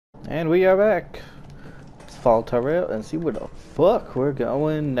And we are back. Let's follow Tyrell and see where the fuck we're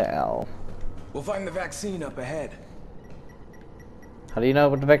going now. We'll find the vaccine up ahead. How do you know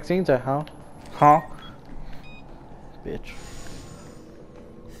what the vaccines are, huh? Huh? Bitch.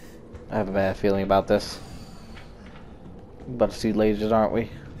 I have a bad feeling about this. We're about to see lasers, aren't we?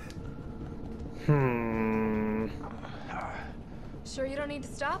 Sure you don't need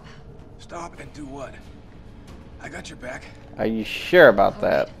to stop? Stop and do what? I got your back. Are you sure about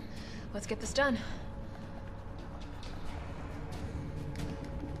that? Right. Let's get this done.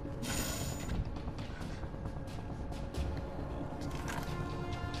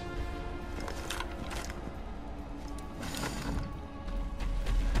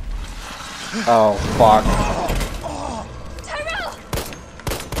 Oh, fuck. Tyrell!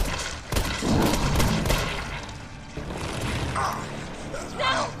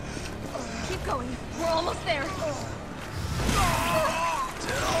 Now! Keep going. We're almost there.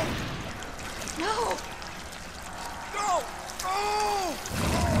 No! Go! Oh!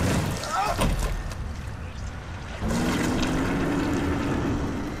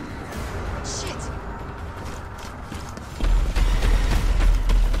 Shit!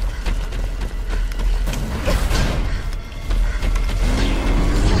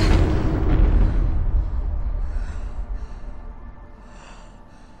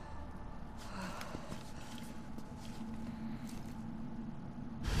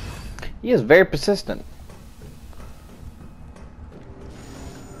 He is very persistent.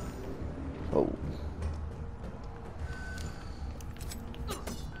 Oh.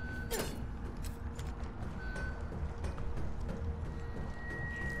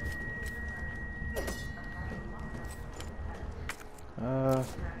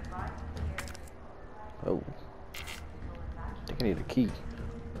 Oh. I think I need a key.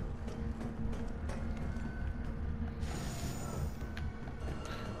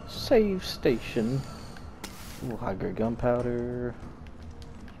 Save station. Ooh, high grade gunpowder.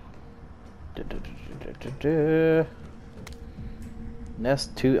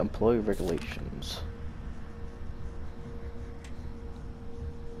 Nest 2 employee regulations.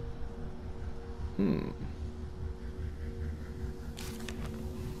 Interesting.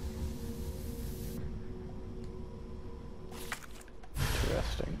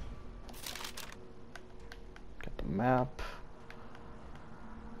 Got the map.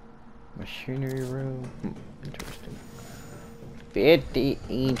 Machinery room. Interesting. Very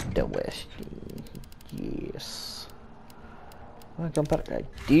interesting. Yes. Gunpowder. I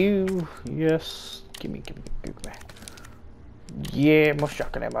do. Yes. Give me. Yeah, more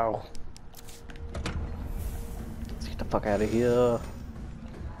shotgun ammo. Let's get the fuck out of here.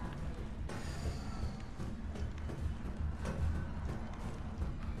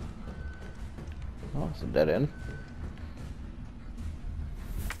 Oh, it's a dead end.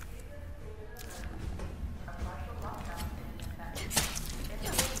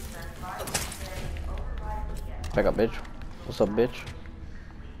 Back up, bitch. What's up, bitch?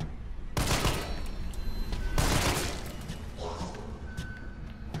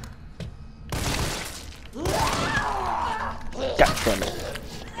 God damn it.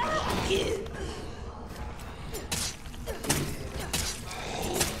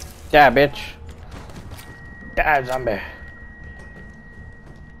 Die, bitch. Die, zombie.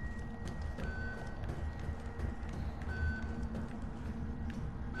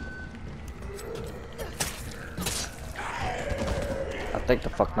 I think the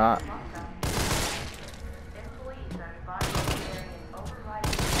fuck not.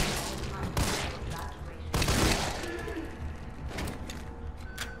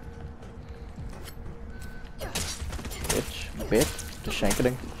 Bitch, just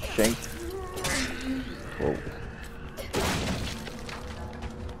shanking, shank. Whoa.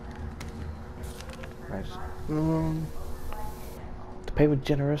 Nice. The pay was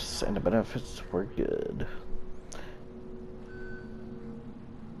generous and the benefits were good.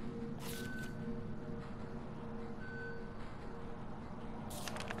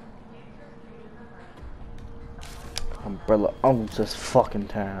 Umbrella owns this fucking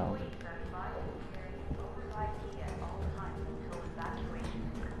town.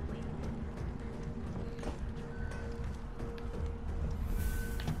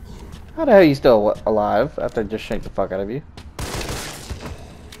 How the hell are you still alive after I just shanked the fuck out of you?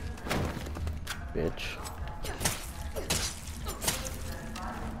 Bitch.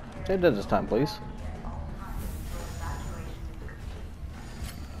 Say it this time, please.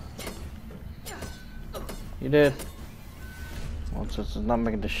 You did. Well, since it's not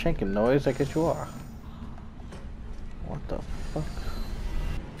making the shanking noise, I guess you are. What the fuck?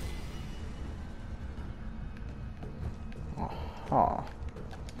 Oh, huh.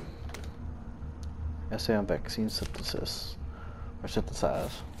 Essay on vaccine synthesis. Or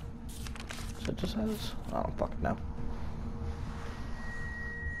synthesize. Synthesize? I don't fucking know.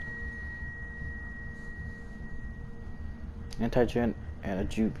 Antigen and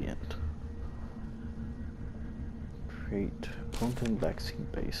adjuvant. Create potent vaccine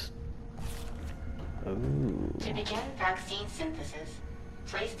based. Ooh. To begin vaccine synthesis,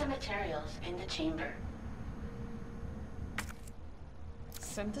 place the materials in the chamber.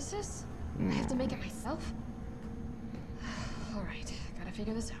 Synthesis? I have to make it myself? Alright, gotta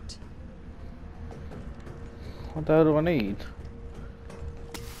figure this out. What the hell do I need?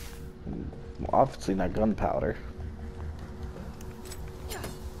 Well, obviously not gunpowder.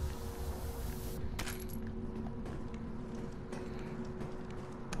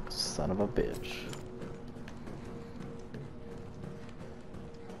 Son of a bitch.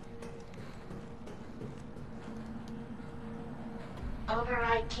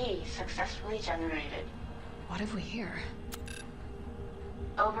 Override key successfully generated. What have we here?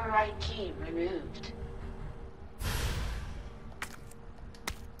 Override key removed.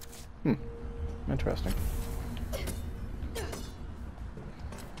 Interesting.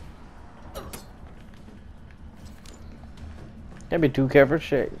 Can't be too careful,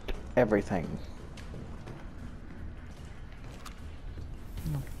 shake everything.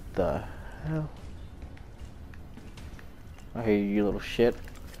 What the hell? I hear you, little shit.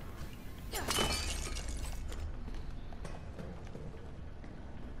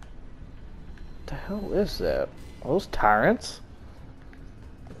 What the hell is that? Are those tyrants?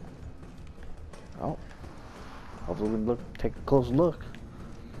 Oh. Hopefully we can take a close look.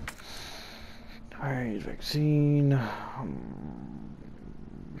 Alright, vaccine.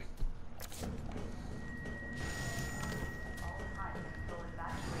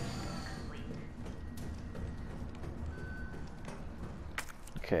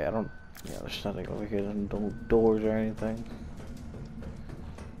 Okay, I don't. Yeah, there's nothing over here. There's no doors or anything.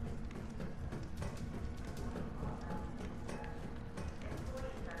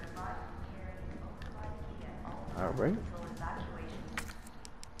 Alright.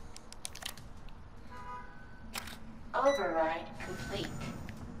 Override complete.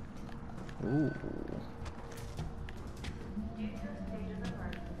 Ooh.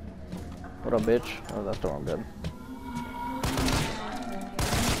 What up, bitch? Oh, that's doing good.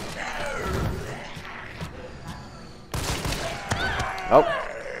 Oh,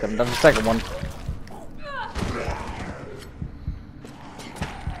 haven't done the second one.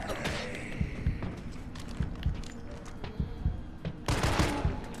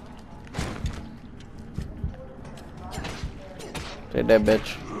 Stay dead,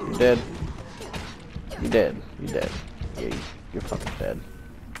 bitch. You dead. You dead. You dead. Yeah, you're fucking dead.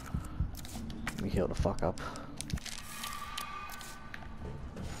 Let me heal the fuck up.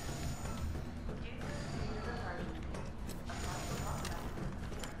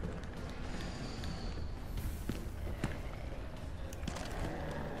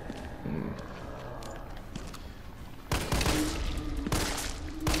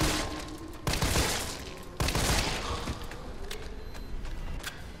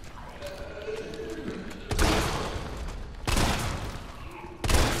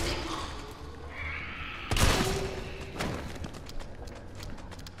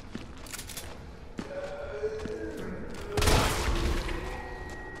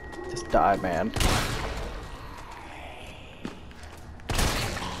 Die, man.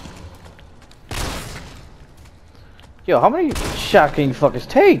 Yo, how many shots can you fuckers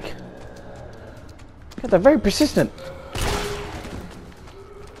take? God, they're very persistent.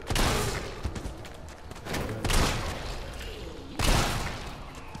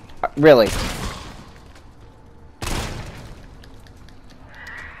 Really?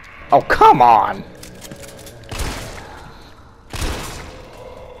 Oh, come on!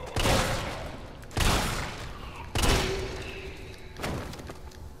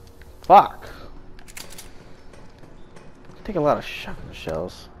 Fuck. Take a lot of shotgun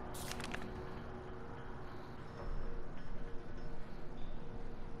shells.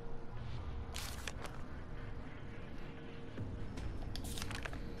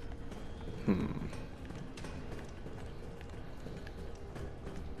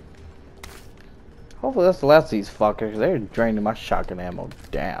 Hopefully that's the last of these fuckers. They're draining my shotgun ammo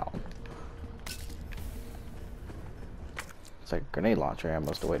down. It's like grenade launcher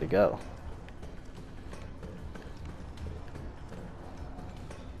ammo's the way to go.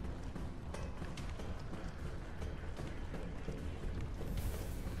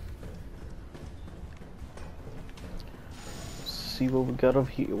 See what we got over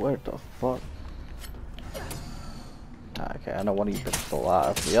here. Where the fuck? Okay, I know one of you bitches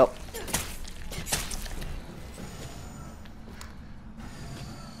alive. Yep.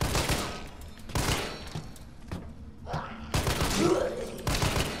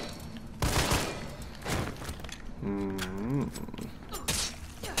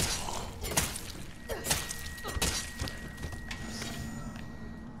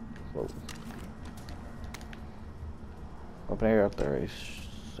 company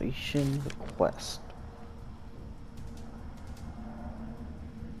authorization request.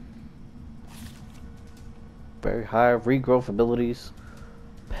 Very high regrowth abilities.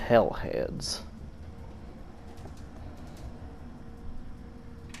 Pale heads.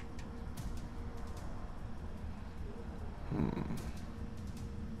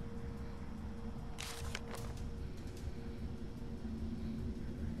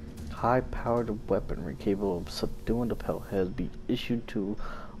 High-powered weaponry capable of subduing the pale heads be issued to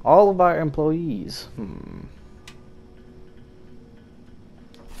all of our employees.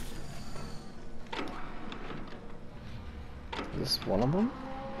 Is this one of them?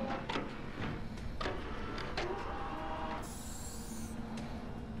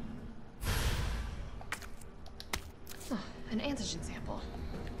 An antigen sample.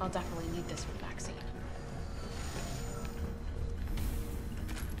 I'll definitely need this for the vaccine.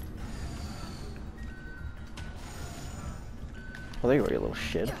 Well, there you are, you little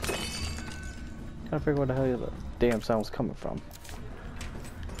shit. Trying to figure out where the hell the damn sound was coming from.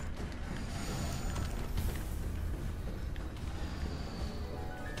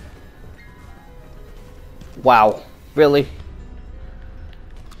 Wow, really?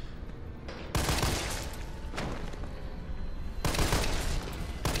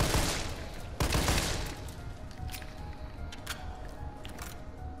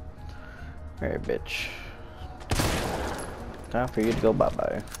 Alright, bitch. Time for you to go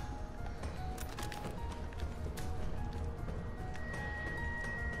bye-bye.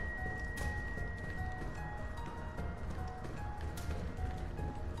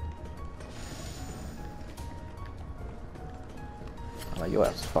 Oh, your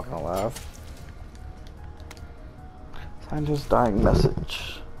ass is fucking alive. Scientist dying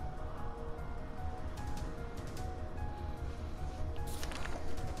message.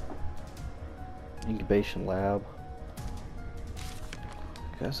 Incubation lab.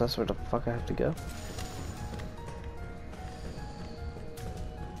 Guess that's where the fuck I have to go.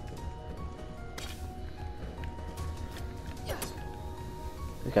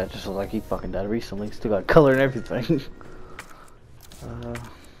 This guy just looks like he fucking died recently. Still got color and everything.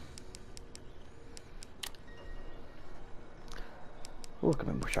 Look at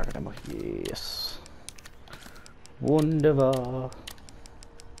him, shotgun ammo. Yes. Wunderbar.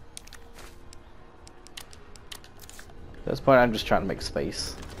 At this point, I'm just trying to make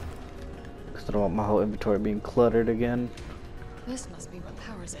space. Because I don't want my whole inventory being cluttered again. This must be what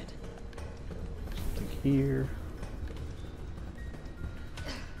powers it. Something here.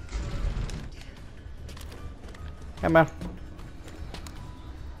 Hey, man.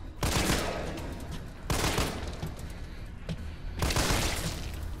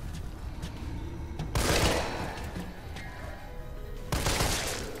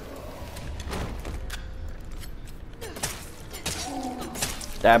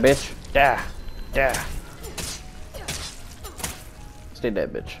 Die, bitch. Die. Die. Stay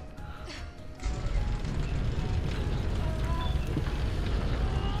dead, bitch.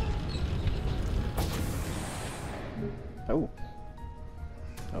 Oh.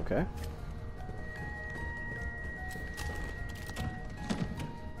 Okay.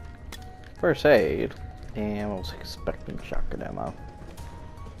 First aid. Damn, I was expecting shotgun ammo.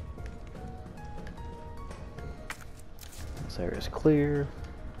 This area is clear.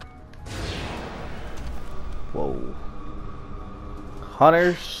 Whoa.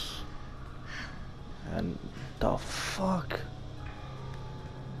 Hunters. And the fuck?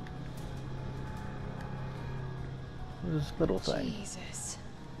 What is this little thing? Jesus.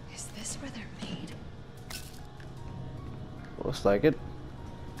 Is this where they're made? Looks like it.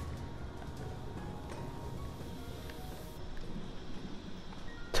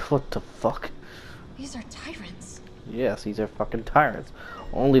 What the fuck? These are tyrants. Yes, these are fucking tyrants.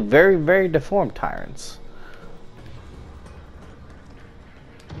 Only very, very deformed tyrants.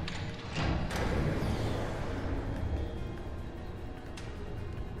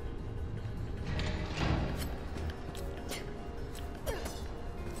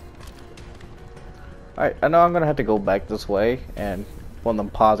 Alright, I know I'm gonna have to go back this way, and one of them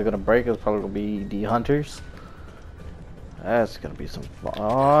paws are gonna break. It's probably gonna be the hunters. That's gonna be some fun.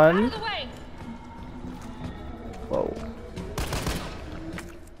 Out of the way! Whoa.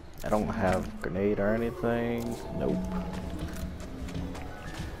 I don't have grenade or anything. Nope.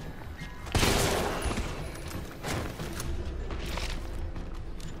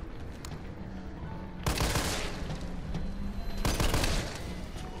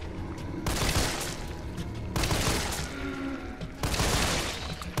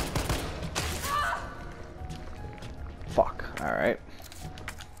 Fuck. Alright.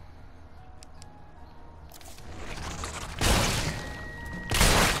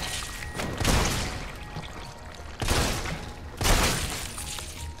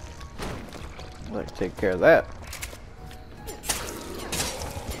 Let's take care of that.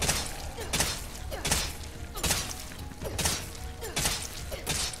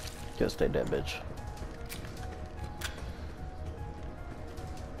 Just stay dead, bitch.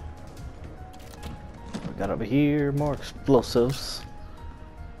 We got over here more explosives.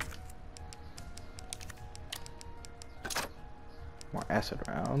 More acid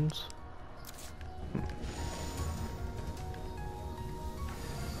rounds.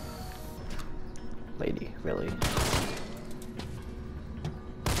 Lady, really?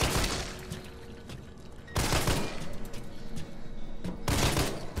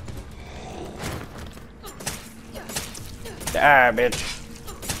 Die, bitch.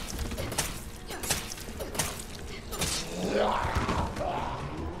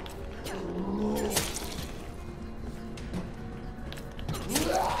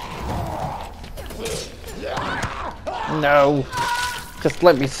 No. Just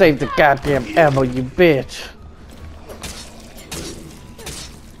let me save the goddamn ammo, you bitch.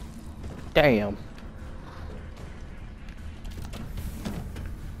 Damn.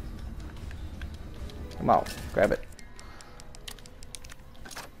 Come on, grab it.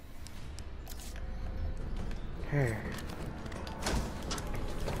 Here.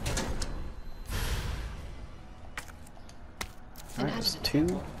 Alright, it's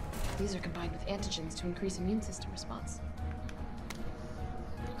 2. These are combined with antigens to increase immune system response.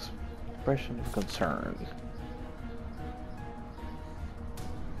 Expression of concern.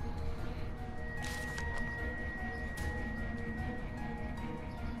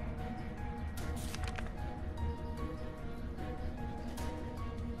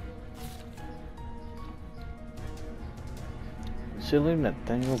 Silly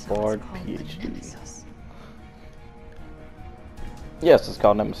Nathaniel Bard, PhD. Nemesis. Yes, it's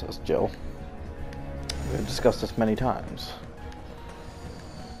called Nemesis, Jill. We've discussed this many times.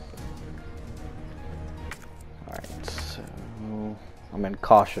 Alright, so I'm in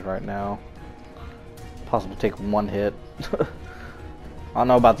caution right now. Possible to take 1 hit. I don't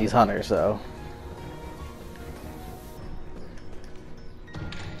know about these hunters though.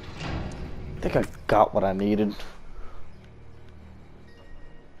 I think I got what I needed.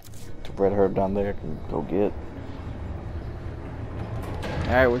 The red herb down there can go get.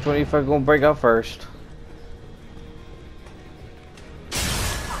 Alright, which one of you fucking gonna break out first?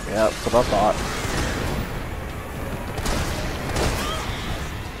 Yeah, that's what I thought.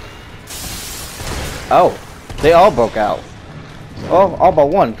 Oh, they all broke out. Oh, all but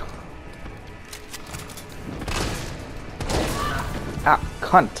one. Ah,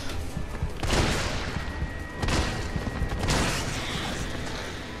 cunt.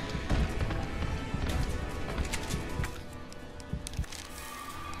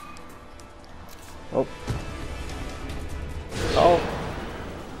 Oh. Oh.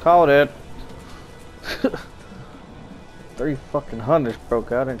 Called it. 3 fucking hunters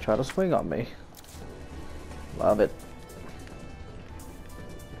broke out and tried to swing on me. Love it.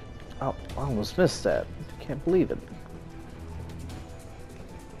 Oh, I almost missed that. Can't believe it.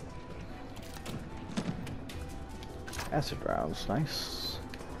 Acid rounds, nice.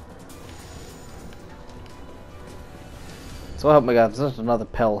 So help me God, there's another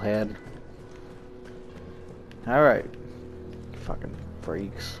Pell head. Alright. Fucking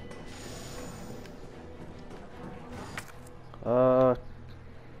freaks.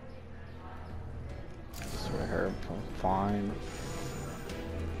 This right here, I'm fine.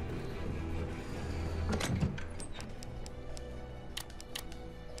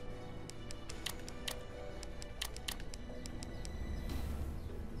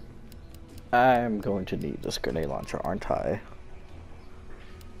 I'm going to need this grenade launcher, aren't I?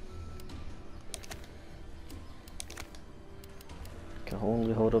 Can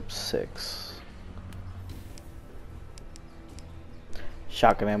only hold up 6.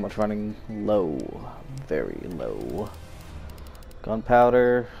 Shotgun ammo's running low, very low.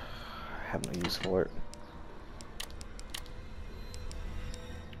 Gunpowder, have no use for it.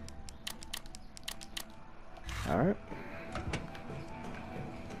 Alright.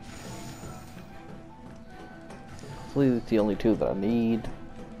 Hopefully it's the only 2 that I need.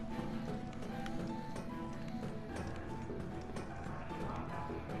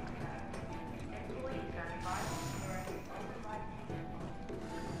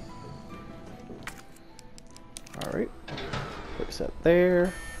 Alright. Place that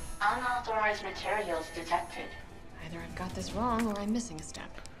there. Unauthorized materials detected. Either I've got this wrong or I'm missing a step.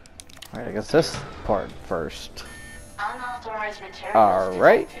 Alright, I guess this part first. Unauthorized materials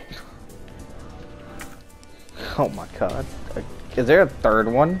Alright. detected. Oh my god. Is there a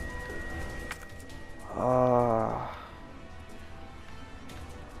 3rd one?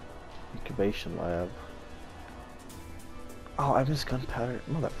 Incubation lab. Oh, I missed gunpowder.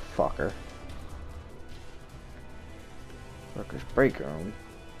 Motherfucker. Workers break room.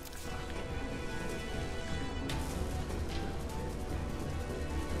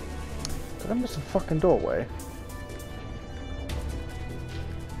 Did I miss a fucking doorway?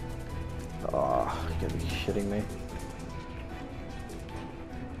 Oh, you gotta be shitting me.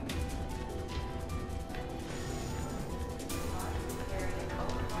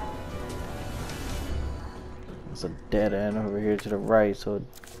 There's a dead end over here to the right, so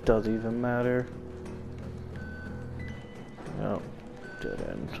it doesn't even matter. No, dead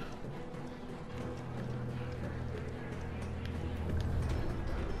end.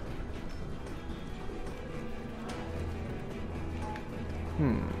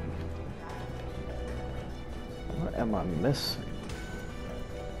 What am I missing?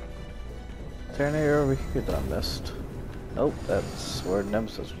 Is there an area over here that I missed? Nope, that's where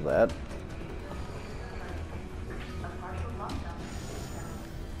Nemesis was at.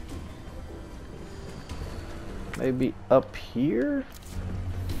 Maybe up here?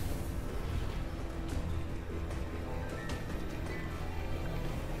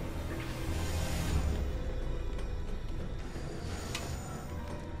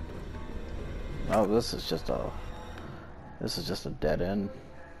 Oh, this is just a dead end.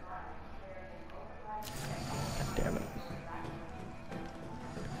 God damn it.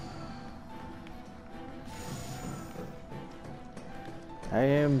 I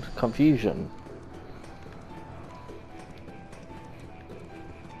am confusion.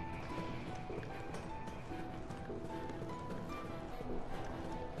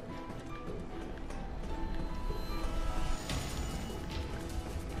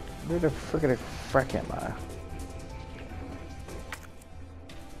 Where the frick am I?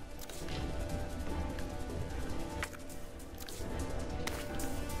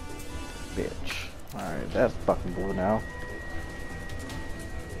 Bitch. Alright, that's fucking blue now.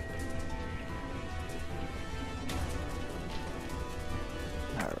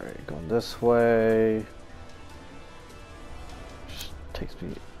 Alright, going this way. Just takes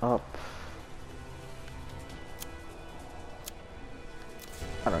me up.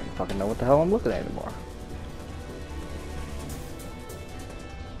 I don't even fucking know what the hell I'm looking at anymore.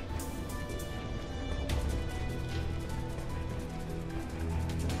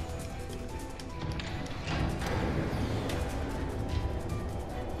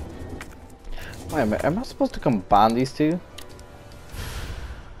 Wait a minute, am I supposed to combine these two?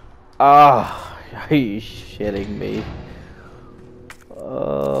 Ah, are you shitting me?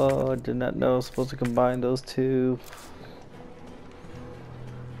 Oh, I did not know I was supposed to combine those two.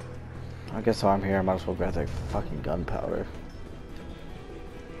 I guess while I'm here, I might as well grab that fucking gunpowder.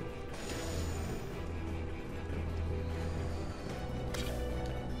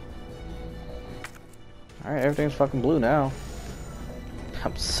 Alright, everything's fucking blue now.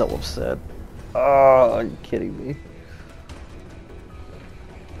 I'm so upset. Oh, are you kidding me?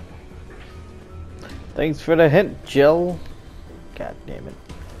 Thanks for the hint, Jill. God damn it.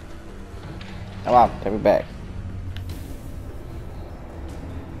 Come on, take me back.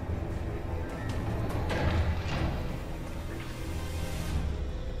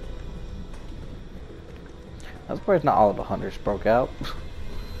 I'm surprised not all of the hunters broke out.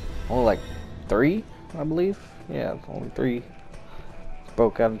 Only like 3, I believe. Yeah, only 3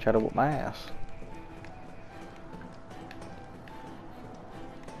 broke out and tried to whoop my ass.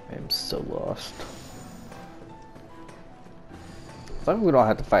 I'm so lost. As long as we don't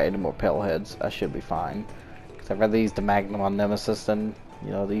have to fight any more pale heads, I should be fine. Because I'd rather use the Magnum on Nemesis than,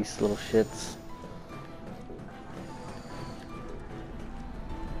 you know, these little shits.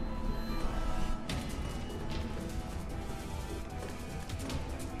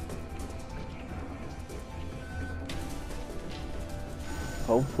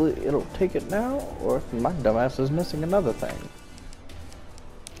 Hopefully it'll take it now, or if my dumbass is missing another thing.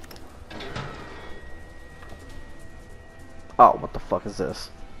 Oh, what the fuck is this?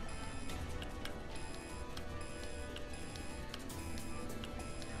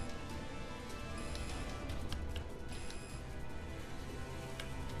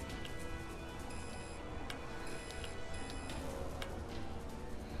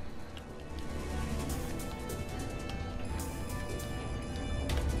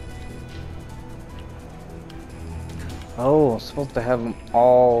 Oh, I'm supposed to have them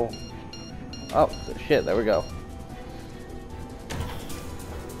all... Oh, shit, there we go.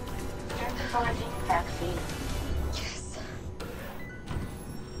 Synthesizing vaccine. Yes.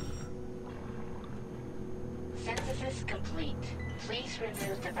 Synthesis complete. Please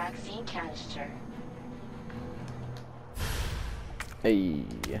remove the vaccine canister. Hey.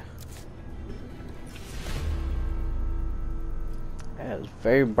 Yeah, it's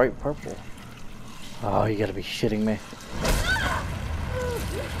very bright purple. Oh, you gotta be shitting me.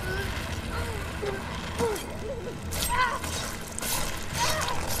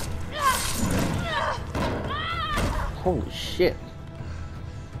 Holy shit.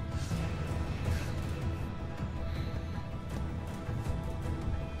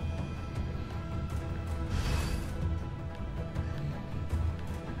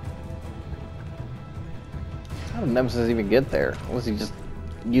 How did Nemesis even get there? Unless he just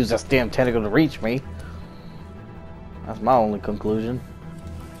used that damn tentacle to reach me. That's my only conclusion.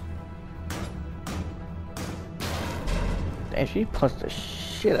 Damn, she punched the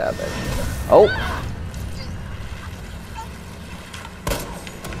shit out of that. Oh!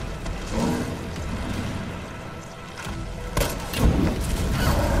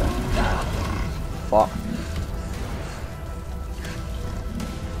 Fuck.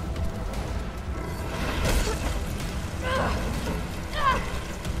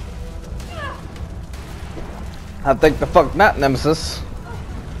 I think the fuck not, Nemesis.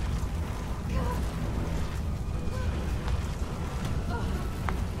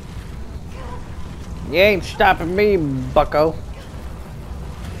 You ain't stopping me, bucko.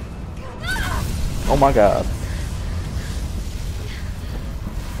 Oh my god.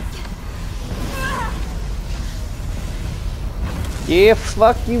 Yeah,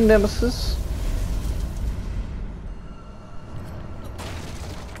 fuck you, Nemesis.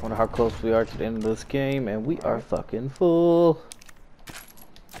 Wonder how close we are to the end of this game, and we are fucking full.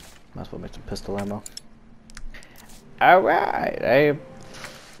 Might as well make some pistol ammo. Alright,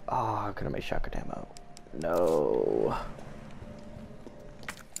 oh, I could have made shotgun ammo. No.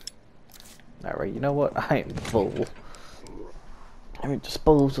 Alright, you know what? I am full. Let me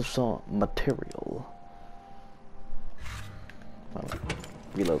dispose of some material.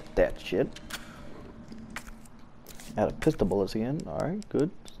 Reload that shit. Out of pistol bullets again. Alright, good.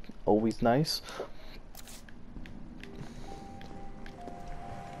 Always nice.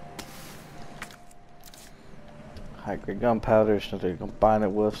 High grade gunpowder, there's nothing to combine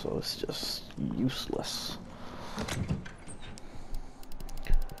it with, so it's just useless.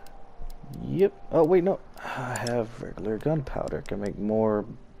 Yep. Oh wait, no. I have regular gunpowder. Can make more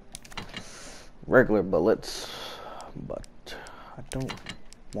regular bullets, but I don't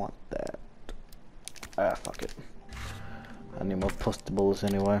want that. Ah, fuck it. I need more pistol bullets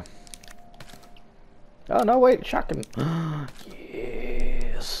anyway. Oh no, wait, shotgun.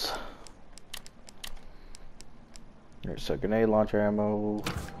 Yes. There's a grenade launcher ammo.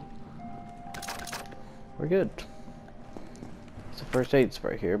 We're good. It's a first aid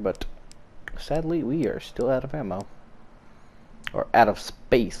spray here, but sadly we are still out of ammo. Or out of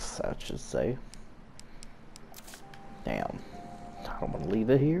space, I should say. Damn. I don't want to leave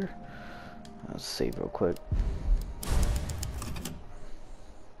it here. Let's save real quick.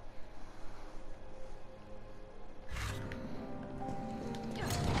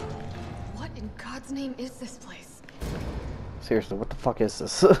 What in God's name is this place? Seriously, what the fuck is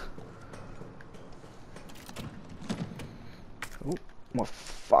this? Ooh, more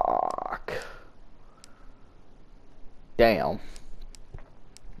fuck. Damn.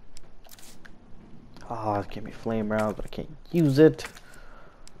 Oh, give me flame rounds, but I can't use it.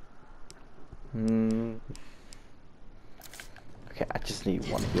 Okay, I just need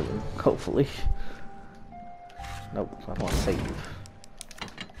one healing, hopefully. Nope, I don't want to save.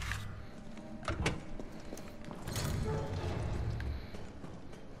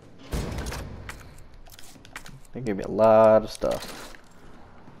 They gave me a lot of stuff.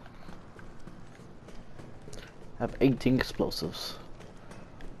 I have 18 explosives.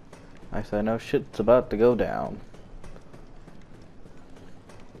 Actually, I know shit's about to go down.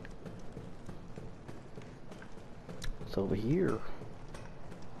 It's over here.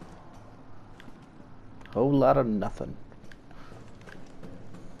 Whole lot of nothing.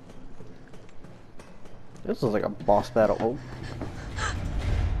 This is like a boss battle. Oh.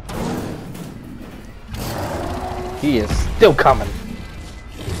 He is still coming.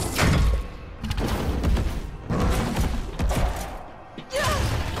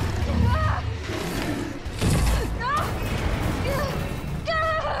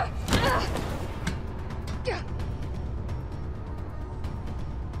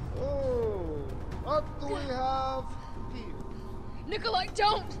 Nicholai,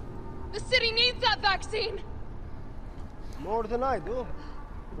 don't! The city needs that vaccine! More than I do.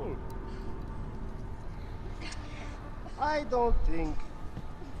 I don't think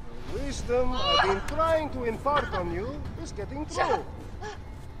the wisdom I've been trying to impart on you is getting through.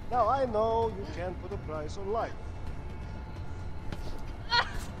 Now I know you can't put a price on life.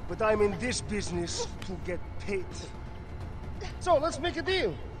 But I'm in this business to get paid. So let's make a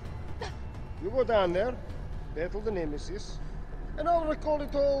deal. You go down there, battle the Nemesis, and I'll recall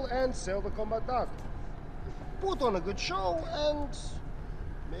it all and sell the combat data. Put on a good show, and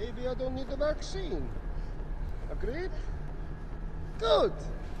maybe I don't need the vaccine. Agreed? Good.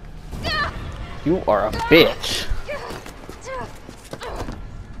 You are a bitch.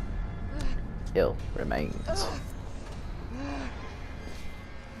 Ill remains.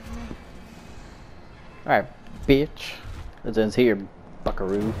 Alright, bitch. It ends here,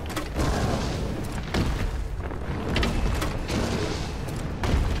 buckaroo.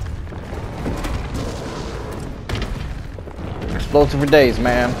 Explosive for days,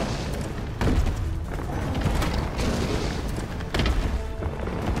 man.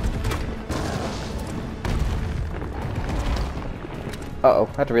 Uh-oh,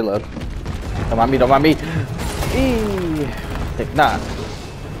 I have to reload. Don't mind me, don't mind me. Eee. Think not.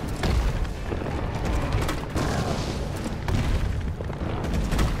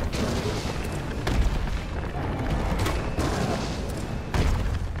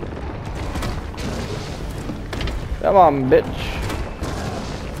 Come on, bitch.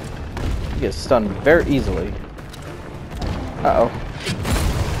 You get stunned very easily. Uh-oh.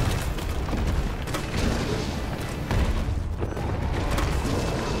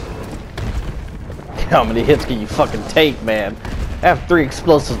 How many hits can you fucking take, man? I have 3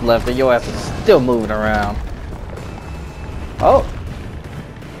 explosives left and your ass is still moving around. Oh.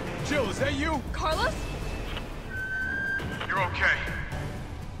 Jill, is that you? Carlos? You're okay.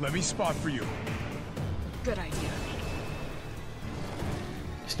 Let me spot for you. Good idea.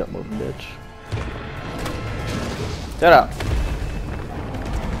 Still moving, bitch. Shut up.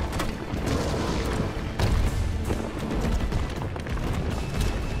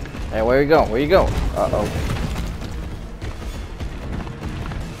 Hey, where you going? Where you going? Uh-oh.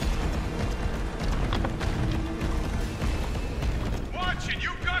 Watch it,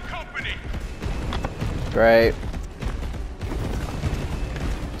 you've got company. Great.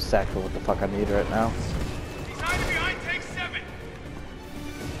 Exactly what the fuck I need right now. He's hiding behind take 7.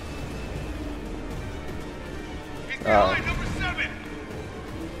 He's behind number 7.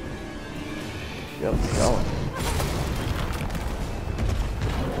 Yep, going.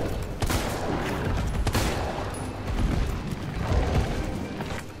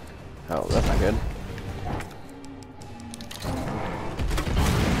 Oh, that's not good.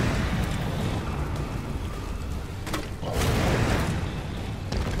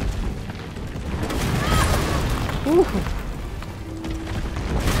 Woo.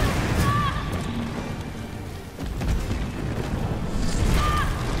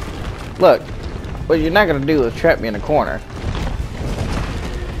 Look, what you're not gonna do is trap me in a corner.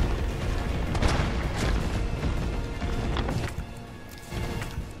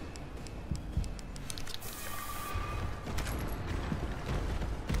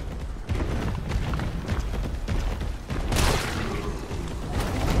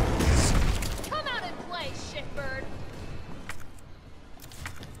 Come out and play, shitbird.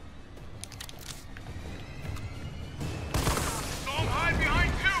 Storm hide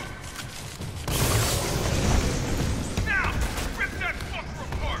behind 2. Now, rip that fucker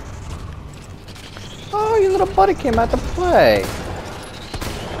apart. Oh, your little buddy came out to play.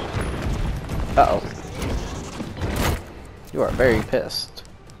 Uh-oh. You are very pissed.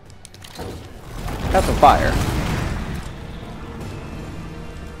 Have some fire.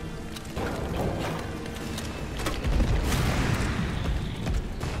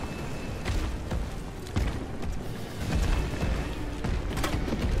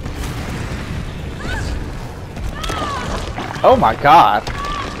 Oh my god.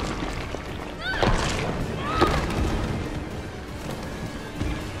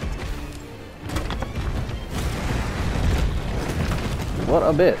 What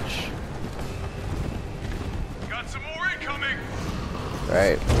a bitch. Got some more incoming.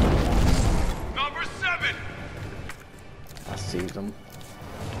 Right. Number 7. I see them.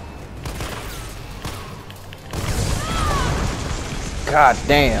 God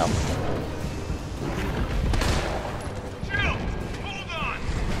damn. Jill, hold on.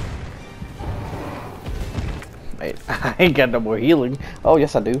 Wait, I ain't got no more healing. Oh,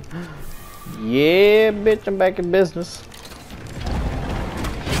 yes I do. Yeah, bitch, I'm back in business.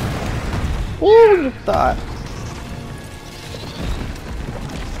 Ooh, you thought.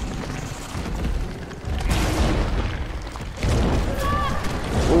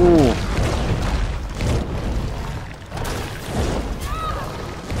 Ooh.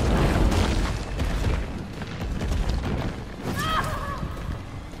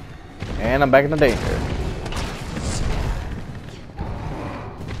 And I'm back in the danger.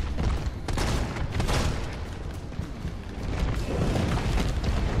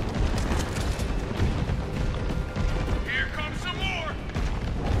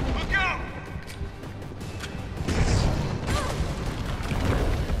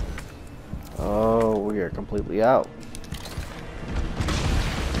 you're completely out.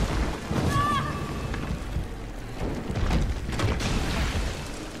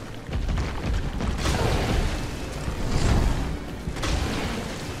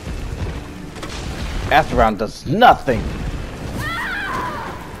 After round does nothing.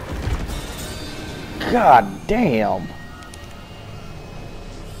 God damn.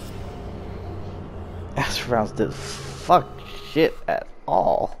 After rounds did fuck shit at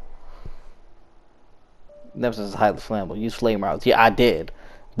all. Nemesis is highly flammable. Use flame rounds. Yeah, I did.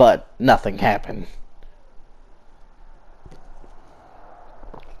 But nothing happened.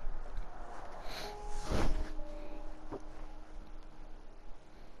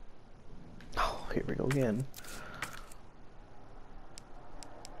 Oh, here we go again.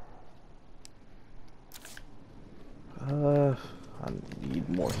 I need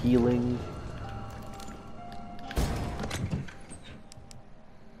more healing.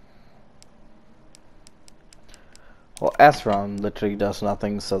 Well, S.T.A.R.S literally does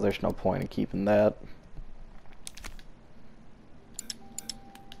nothing, so there's no point in keeping that.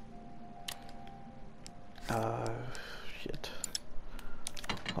 Shit.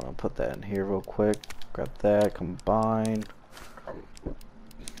 I'm gonna put that in here real quick. Grab that, combine.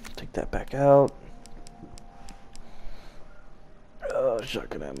 Take that back out.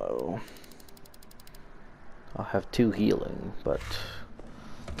 Shotgun ammo. I'll have 2 healing, but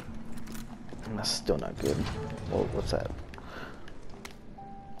that's still not good. Well, what's that?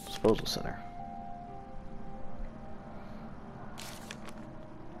 Disposal center.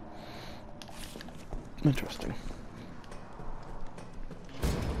 Interesting.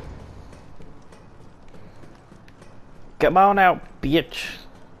 Come on out, bitch.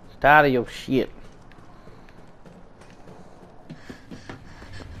 Tired of your shit.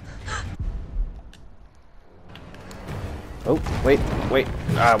 Oh, wait.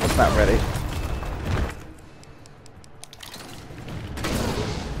 I was not ready.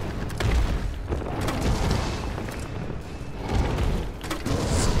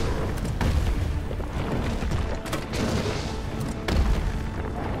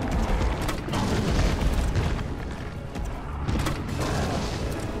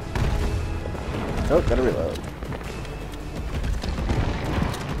 Oh, gotta reload.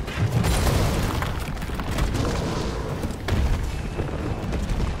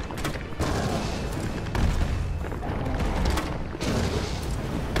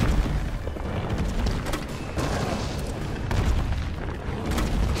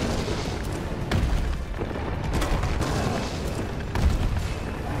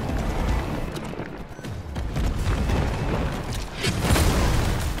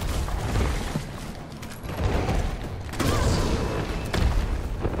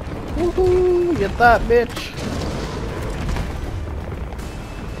 Woohoo! Get that, bitch!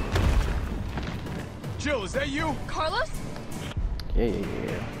 Jill, is that you? Carlos? Yeah.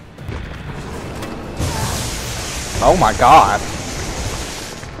 Oh my god!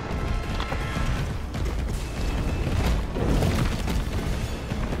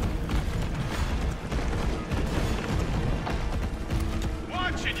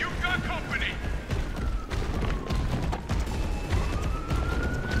 Watch it, you've got company!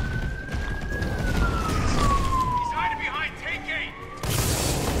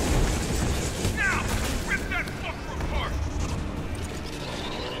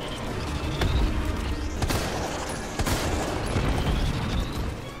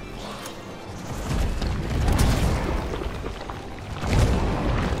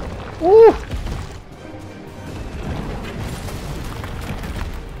 Woo!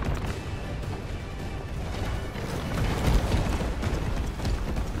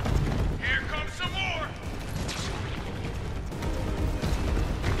 Here comes some more!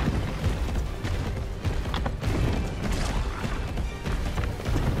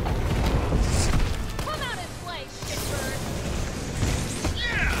 Come out and play, shitbird!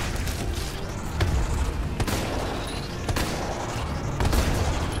 Yeah!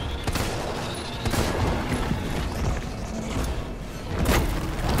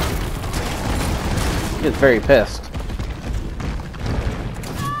 He gets very pissed.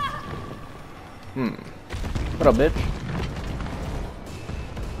 What up, bitch?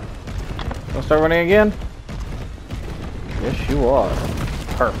 Wanna start running again? Yes, you are.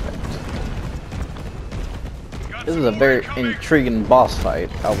 Perfect. This is a very intriguing boss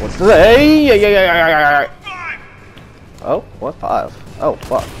fight. I would say. Hey! Oh, what 5? Oh,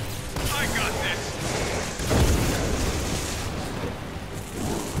 fuck. I got this!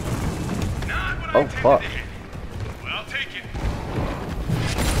 Not what I Oh, intended fuck. to hit. Well, I'll take it.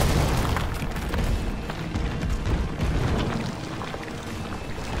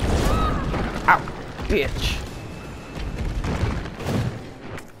 Ow. bitch.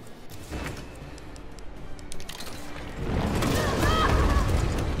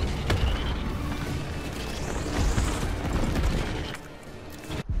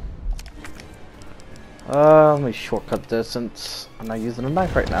 Let me shortcut this since I'm not using a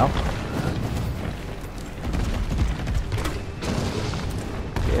knife right now.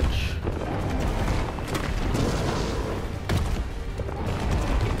 Bitch.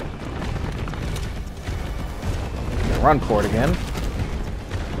 Run for it again.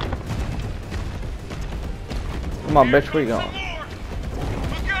 Come on, bitch, where you going?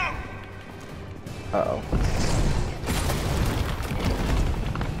 Uh-oh.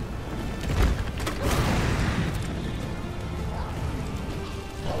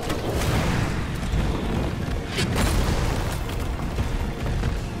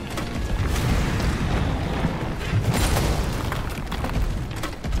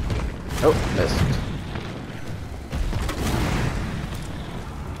 Oh, missed.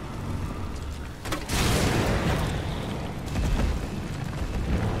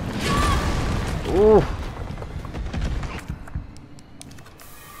 Ooh.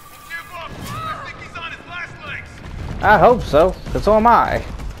 I hope so, because so am I.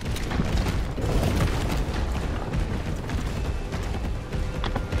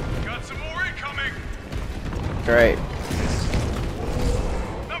 Got some more incoming. Great.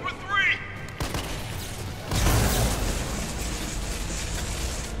 Number 3.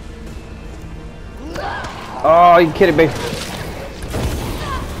 Oh, you kidding me?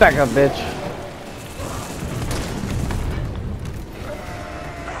 Back up, bitch.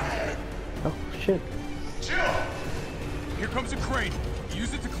 Oh, shit. Jill! Here comes a crane.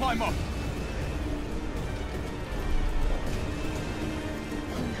 Use it to climb up.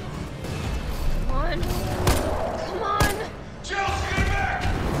 Come on. Come on. Jill, get back!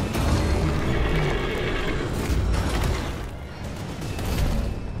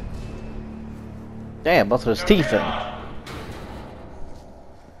 Damn, both of his teeth in.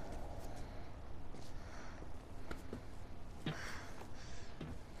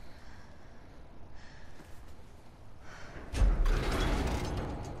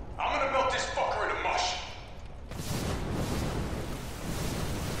 I'm gonna melt this fucker into mush.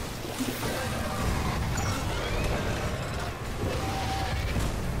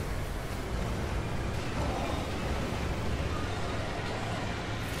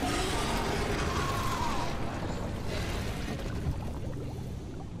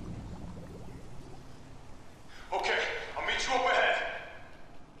 Okay, I'll meet you up ahead.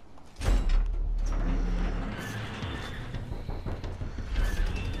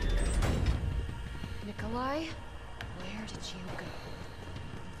 Nicholai, where did you go?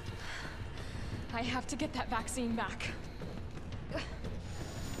 I have to get that vaccine back.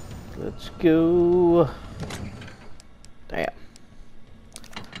 Let's go. Damn.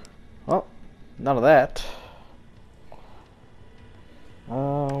 Well, none of that.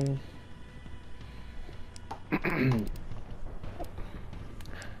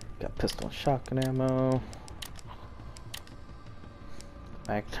 Got pistol and shotgun ammo.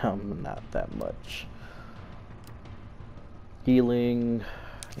 Magnum, not that much. Healing,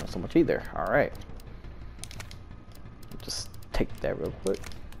 not so much either. Alright. Just take that real quick.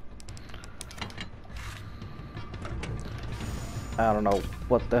 I don't know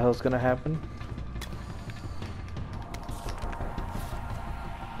what the hell's gonna happen.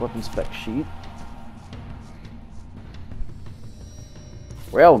 Weapon spec sheet.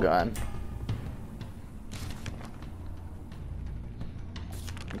 Railgun.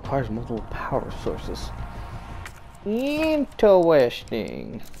 Requires multiple power sources.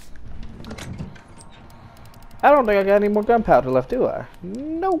 Interesting. I don't think I got any more gunpowder left, do I?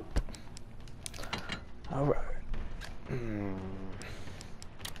 Nope. Alright.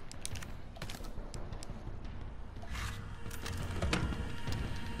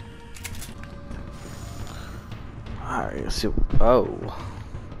 Alright, let's see. Oh.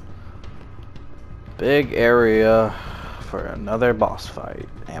 Big area for another boss fight.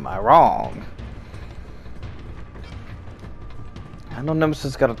 Am I wrong? I know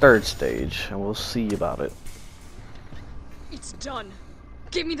Nemesis got a 3rd stage, and we'll see about it. It's done.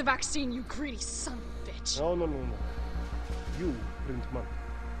 Give me the vaccine, you greedy son of a bitch. No. You print money.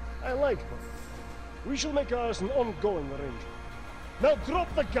 I like money. We shall make ours an ongoing arrangement. Now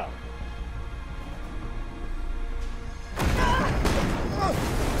drop the gun!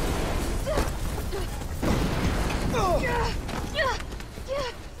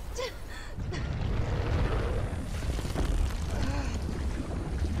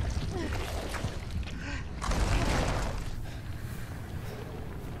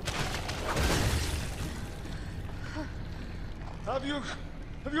 Have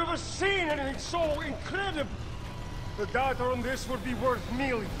you ever seen anything so incredible? The data on this would be worth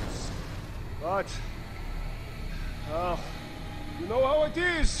millions. But, you know how it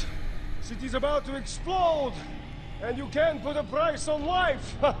is. City's about to explode, and you can't put a price on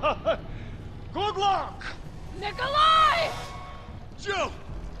life. Good luck! Nicholai! Jill!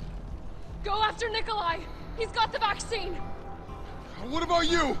 Go after Nicholai! He's got the vaccine! What about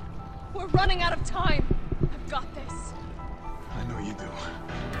you? We're running out of time. I've got this. I know you do.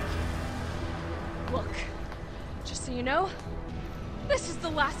 Look, just so you know, this is the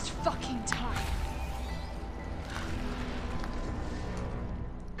last fucking time.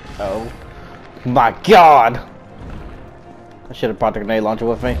 Oh my god! I should have brought the grenade launcher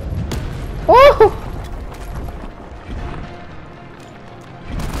with me. Woo!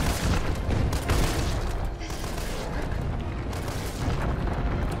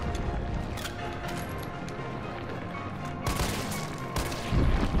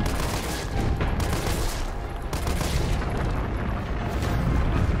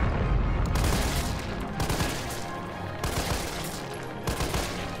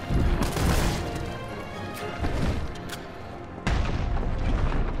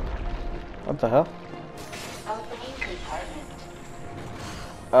 What the hell? Opening compartment.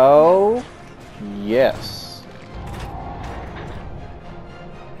 Oh, yes.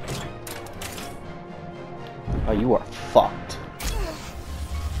 Oh, you are fucked.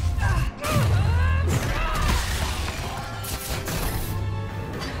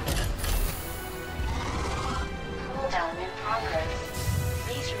 Cooldown in progress.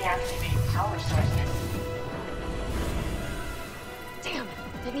 Please reactivate power sources. Damn,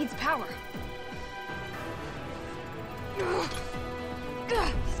 it needs power.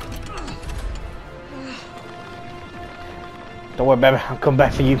 Don't worry, baby. I'll come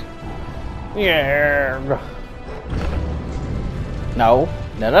back for you. Yeah. No.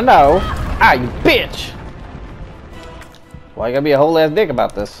 No. Ah, you bitch. Why you gotta be a whole ass dick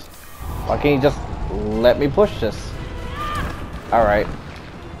about this? Why can't you just let me push this? Alright.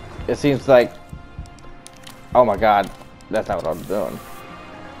 It seems like... Oh my god. That's not what I'm doing.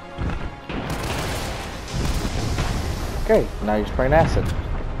 Okay, now you're spraying acid.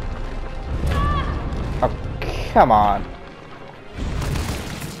 Oh, come on.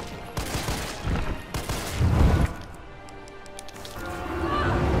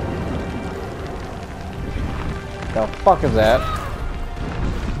 The fuck is that?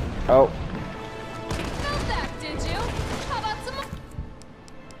 Oh. Felt that, did you? How about some more?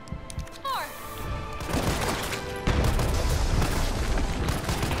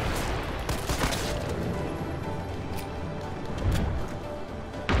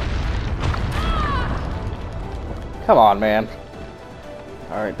 Come on, man.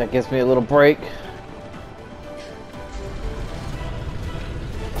 Alright, that gives me a little break.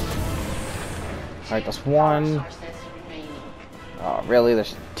 Alright, that's one. Oh, really?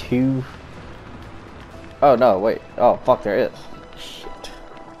 There's two? Oh, no, wait. Oh, fuck, there is. Shit.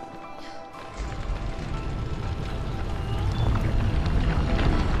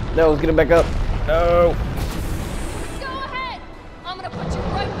 No, let's get him back up. No. Go ahead! I'm gonna put you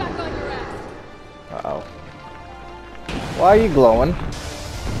right back on your ass. Uh-oh. Why are you glowing?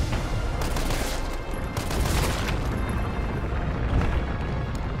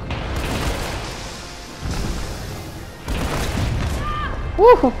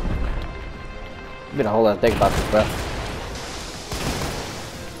 Woohoo! Been a whole lot of think about this, bro.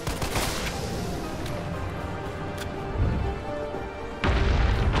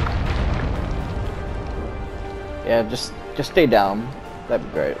 Yeah, just stay down. That'd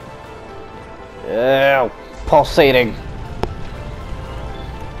be great. Yeah, pulsating.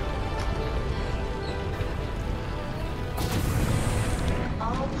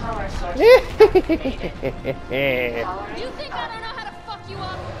 All power sources activated. Powering You think I don't know how to fuck you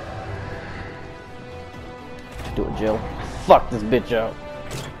up? Do it, Jill. Fuck this bitch up.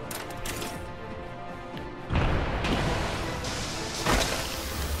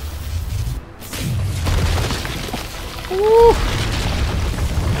 Woo.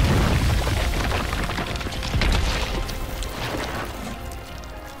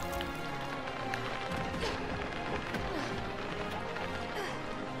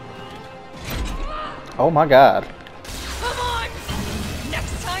 Oh my god. Come on!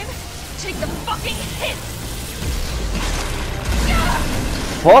 Next time, take the fucking hit!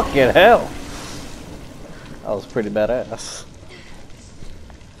 Fucking hell. That was pretty badass.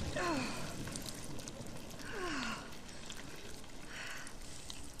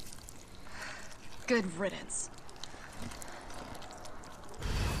 Good riddance.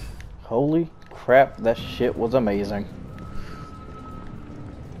 Holy crap, that shit was amazing.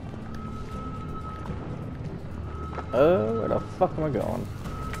 Where the fuck am I going?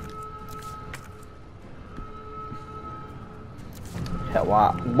 Hell,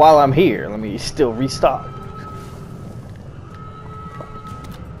 while I'm here, let me still restock.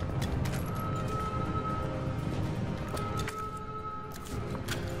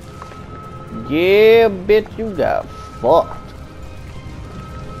 Yeah, bitch, you got fucked.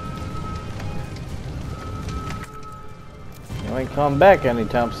 You ain't come back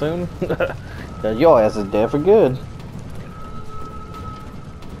anytime soon. Cause your ass is dead for good.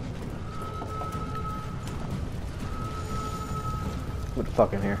 What the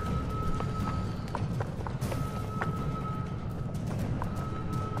fuck in here?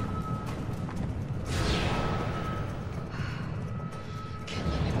 Can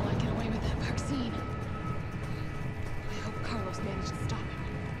Nicholai get away with that vaccine? I hope Carlos managed to stop him.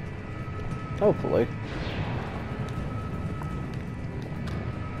 Hopefully.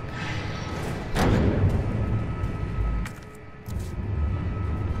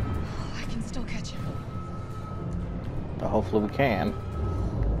 I can still catch him. Hopefully we can.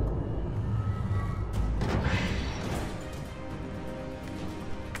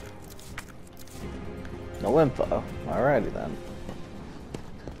 No info. Alrighty then.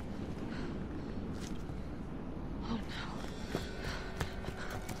 Oh no.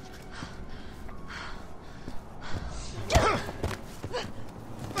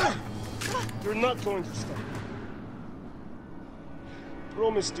 You're not going to stop.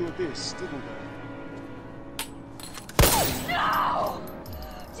 Promised you this, didn't I? No!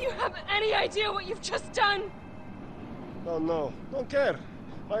 Do you have any idea what you've just done? Oh no, don't care.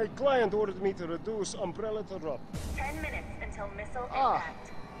 My client ordered me to reduce umbrella to drop. 10 minutes until missile Ah.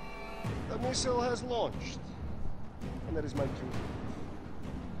 impact. The missile has launched. And that is my cue.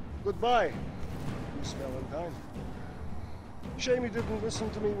 Goodbye, Miss Valentine. Shame you didn't listen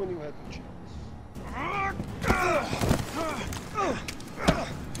to me when you had the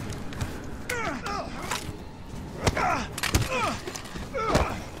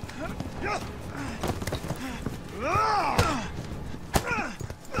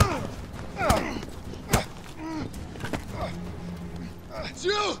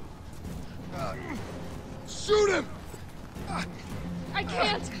Jill! Shoot him! I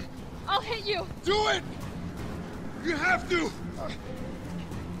can't! I'll hit you! Do it! You have to!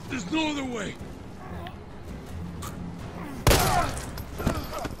 There's no other way.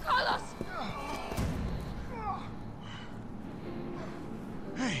 Carlos!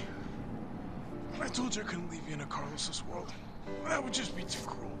 Hey, I told you I couldn't leave you in a Carlos's world. That would just be too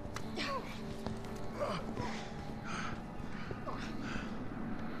cruel.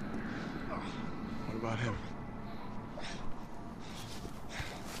 What about him?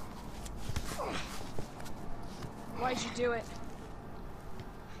 Why'd you do it?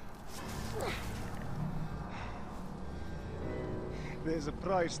 There's a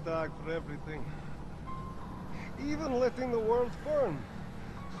price tag for everything. Even letting the world burn.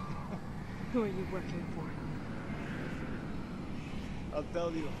 Who are you working for? I'll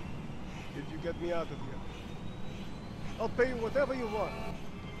tell you, if you get me out of here. I'll pay you whatever you want.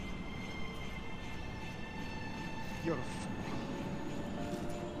 You're a fool.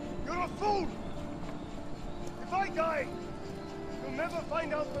 You're a fool! If I die, you'll never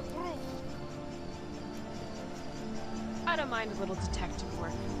find out the truth. I don't mind a little detective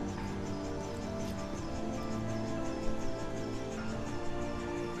work.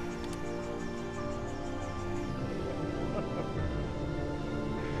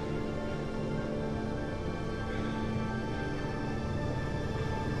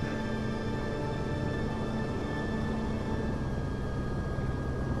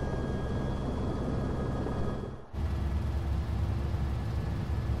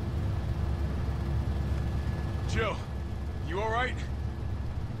 Jill, you alright?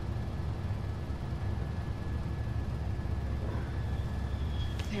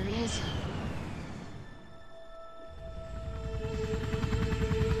 There he is.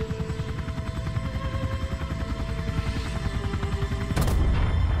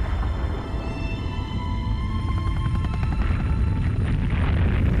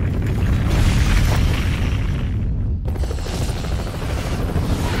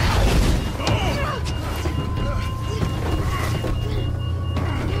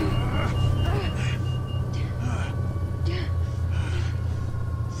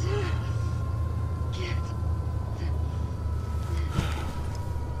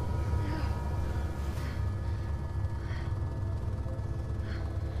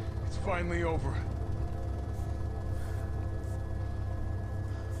 Finally over.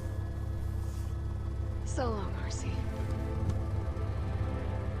 So long, Marcy.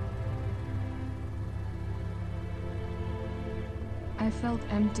 I felt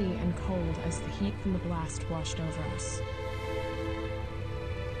empty and cold as the heat from the blast washed over us.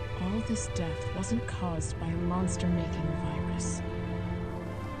 All this death wasn't caused by a monster making a virus.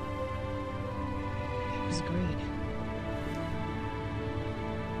 It was greed.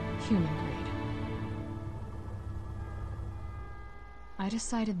 Human greed. I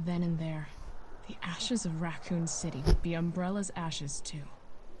decided then and there, the ashes of Raccoon City would be Umbrella's ashes too.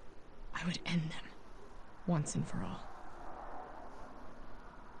 I would end them, once and for all.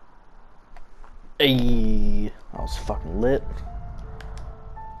 Hey, that was fucking lit.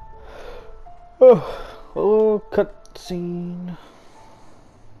 Oh, cutscene.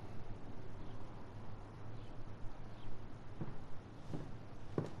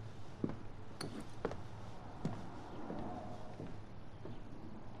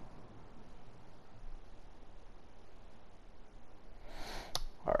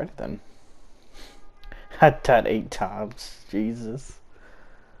 Alright then. I died 8 times. Jesus.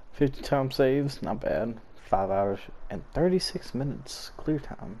 50 time saves, not bad. 5 hours and 36 minutes clear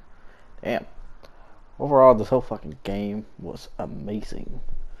time. Damn. Overall, this whole fucking game was amazing.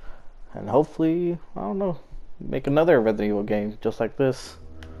 And hopefully, I don't know, make another Resident Evil game just like this.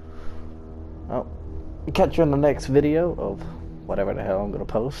 Well, catch you in the next video of whatever the hell I'm gonna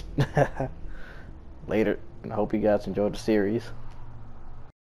post. Later. And I hope you guys enjoyed the series.